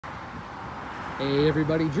Hey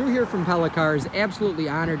everybody, Drew here from Pella Cars. Absolutely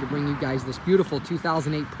honored to bring you guys this beautiful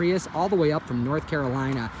 2008 Prius all the way up from North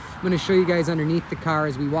Carolina. I'm going to show you guys underneath the car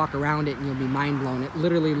as we walk around it and you'll be mind blown. It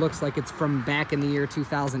literally looks like it's from back in the year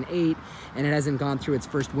 2008 and it hasn't gone through its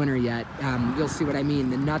first winter yet. You'll see what I mean.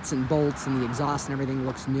 The nuts and bolts and the exhaust and everything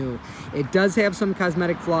looks new. It does have some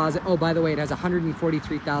cosmetic flaws. Oh, by the way, it has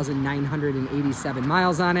 143,987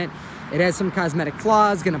 miles on it. It has some cosmetic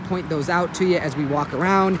flaws, gonna point those out to you as we walk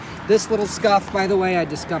around. This little scuff, by the way, I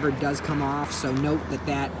discovered does come off, so note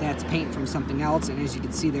that's paint from something else, and as you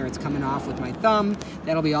can see there, it's coming off with my thumb.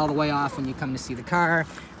 That'll be all the way off when you come to see the car.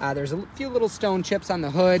 There's a few little stone chips on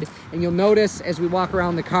the hood, and you'll notice as we walk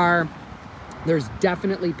around the car, there's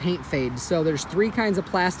definitely paint fade. So there's three kinds of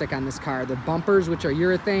plastic on this car. The bumpers, which are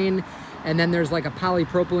urethane, and then there's like a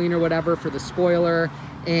polypropylene or whatever for the spoiler,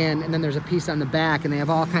 and then there's a piece on the back, and they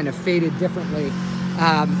have all kind of faded differently.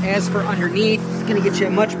 As for underneath, it's gonna get you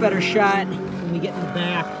a much better shot when we get in the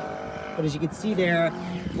back. But as you can see there,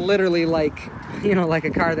 literally like, you know, like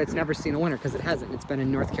a car that's never seen a winter, because it hasn't. It's been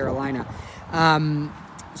in North Carolina.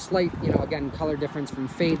 Slight, you know, again, color difference from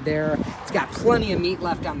fade there. It's got plenty of meat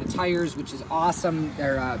left on the tires, which is awesome.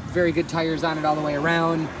 They're very good tires on it all the way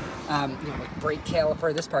around. You know, like brake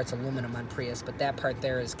caliper. This part's aluminum on Prius, but that part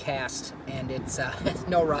there is cast, and it's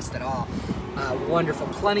no rust at all. Wonderful.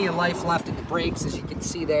 Plenty of life left in the brakes, as you can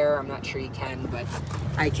see there. I'm not sure you can, but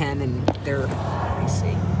I can, and they're, let me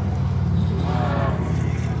see.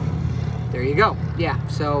 There you go. Yeah,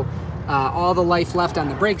 so all the life left on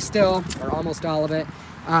the brakes still, or almost all of it.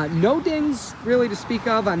 No dings really to speak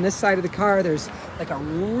of on this side of the car. There's like a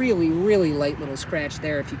really, really light little scratch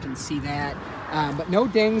there, if you can see that. But no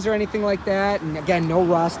dings or anything like that. And again, no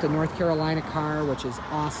rust, a North Carolina car, which is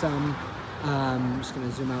awesome. I'm just gonna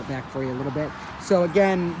zoom out back for you a little bit. So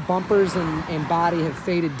again, bumpers and body have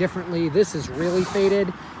faded differently. This is really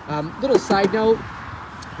faded. Little side note,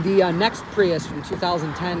 the next Prius from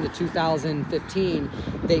 2010 to 2015,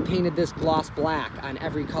 they painted this gloss black on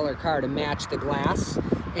every color car to match the glass,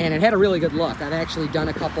 and it had a really good look. I've actually done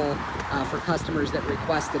a couple for customers that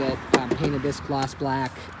requested it, painted this gloss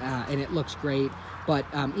black, and it looks great. But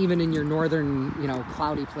even in your northern, you know,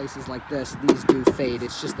 cloudy places like this, these do fade.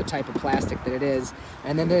 It's just the type of plastic that it is.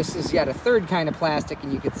 And then this is yet a third kind of plastic,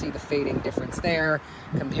 and you can see the fading difference there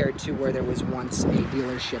compared to where there was once a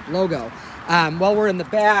dealership logo. While we're in the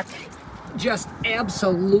back, just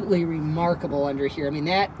absolutely remarkable under here. I mean,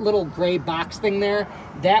 that little gray box thing there,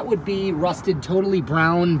 that would be rusted totally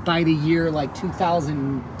brown by the year like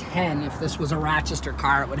 2010. If this was a Rochester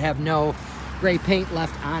car, it would have no gray paint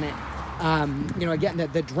left on it. You know, again,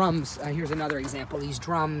 the drums, here's another example. These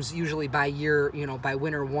drums, usually by year, you know, by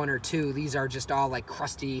winter 1 or 2, these are just all like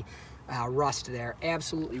crusty rust there.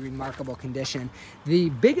 Absolutely remarkable condition. The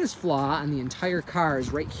biggest flaw on the entire car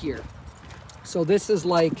is right here. So this is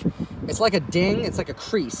like, it's like a ding, it's like a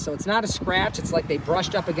crease. So it's not a scratch, it's like they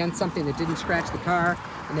brushed up against something that didn't scratch the car,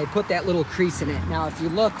 and they put that little crease in it. Now, if you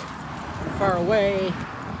look far away,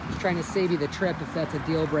 just trying to save you the trip if that's a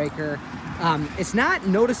deal breaker. It's not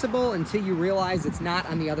noticeable until you realize it's not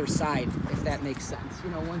on the other side, if that makes sense.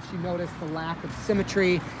 You know, once you notice the lack of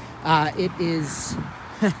symmetry, it is,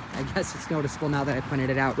 I guess it's noticeable now that I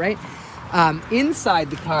pointed it out, right? Inside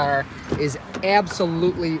the car is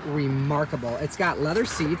absolutely remarkable. It's got leather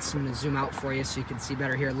seats. I'm going to zoom out for you so you can see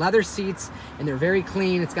better here. Leather seats, and they're very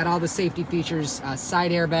clean. It's got all the safety features,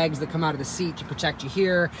 side airbags that come out of the seat to protect you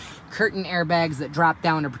here, curtain airbags that drop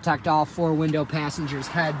down to protect all 4 window passengers'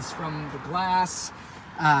 heads from the glass.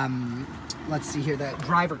 Let's see here, the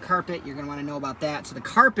driver carpet, you're going to want to know about that. So the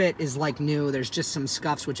carpet is like new. There's just some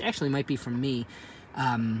scuffs, which actually might be from me.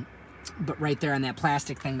 But right there on that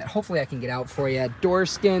plastic thing that hopefully I can get out for you. Door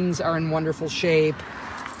skins are in wonderful shape.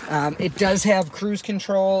 It does have cruise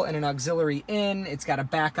control and an auxiliary in. It's got a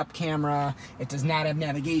backup camera. It does not have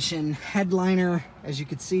navigation. Headliner, as you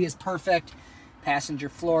can see, is perfect. Passenger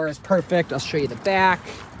floor is perfect. I'll show you the back.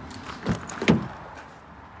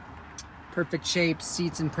 Perfect shape.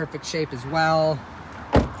 Seats in perfect shape as well.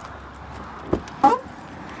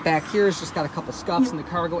 Back here has just got a couple scuffs in the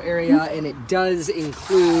cargo area, and it does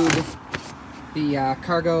include the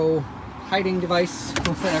cargo hiding device,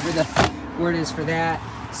 whatever the word is for that.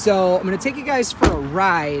 So I'm going to take you guys for a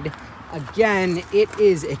ride. Again, it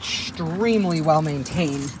is extremely well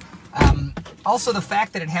maintained. Also, the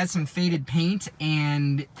fact that it has some faded paint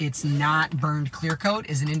and it's not burned clear coat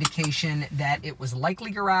is an indication that it was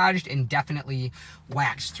likely garaged and definitely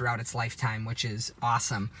waxed throughout its lifetime, which is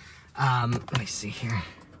awesome. Let me see here.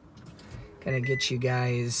 Gonna get you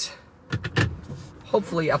guys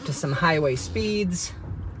hopefully up to some highway speeds.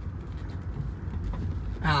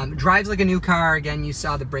 Drives like a new car. Again, you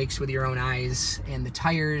saw the brakes with your own eyes, and the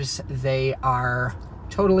tires, they are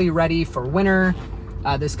totally ready for winter.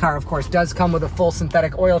 This car, of course, does come with a full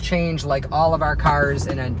synthetic oil change, like all of our cars,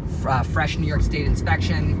 and a fresh New York State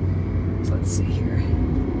inspection. So let's see here.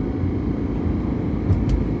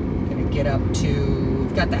 Gonna get up to,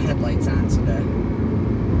 we've got the headlights on, so the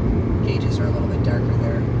gauges are a little bit darker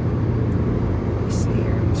there. Let's see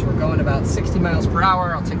here. So we're going about 60 miles per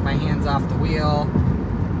hour. I'll take my hands off the wheel.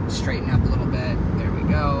 Straighten up a little bit. There we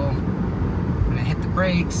go. When I hit the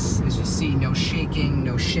brakes, as you see, no shaking,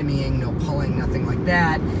 no shimmying, no pulling, nothing like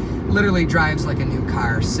that. Literally drives like a new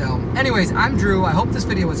car. So anyways, I'm Drew. I hope this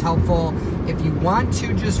video was helpful. If you want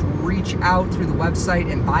to just reach out through the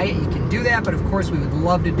website and buy it, you can do that. But of course, we would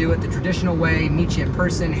love to do it the traditional way, meet you in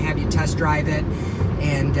person, have you test drive it,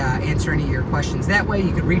 and answer any of your questions that way.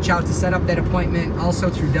 You could reach out to set up that appointment also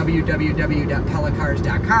through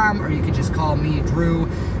www.pellacars.com, or you could just call me, Drew,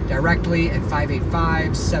 directly at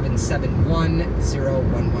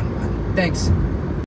 585-771-0111. Thanks.